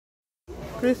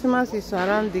Christmas is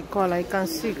around the corner. I can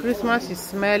see Christmas is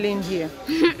smelling here.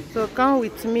 So come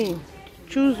with me.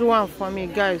 Choose one for me,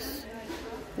 guys.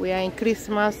 We are in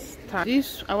Christmas time.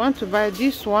 I want to buy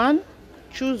this one.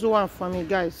 Choose one for me,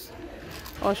 guys.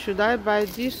 Or should I buy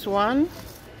this one?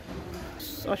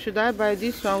 Or should I buy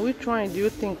this one? Which one do you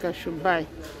think I should buy?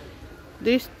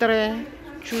 These three,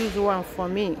 choose one for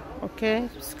me. Okay,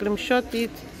 screenshot it.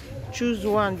 Choose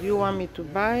one. Do you want me to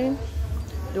buy?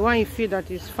 The one you feel that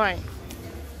is fine.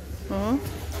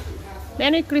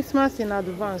 Merry Christmas in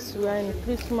advance. We are in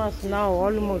Christmas now,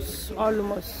 almost.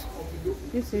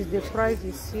 This is the price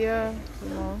is here. You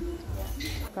know,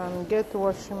 can get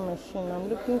washing machine. I'm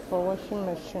looking for washing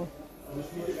machine.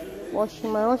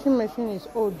 My washing machine is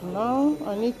old now.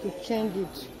 I need to change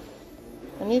it.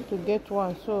 I need to get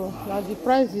one. So now the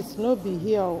price is not be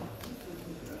here.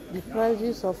 The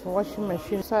prices of washing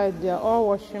machine side, they are all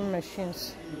washing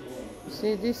machines.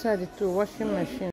 See, these are the two washing machines.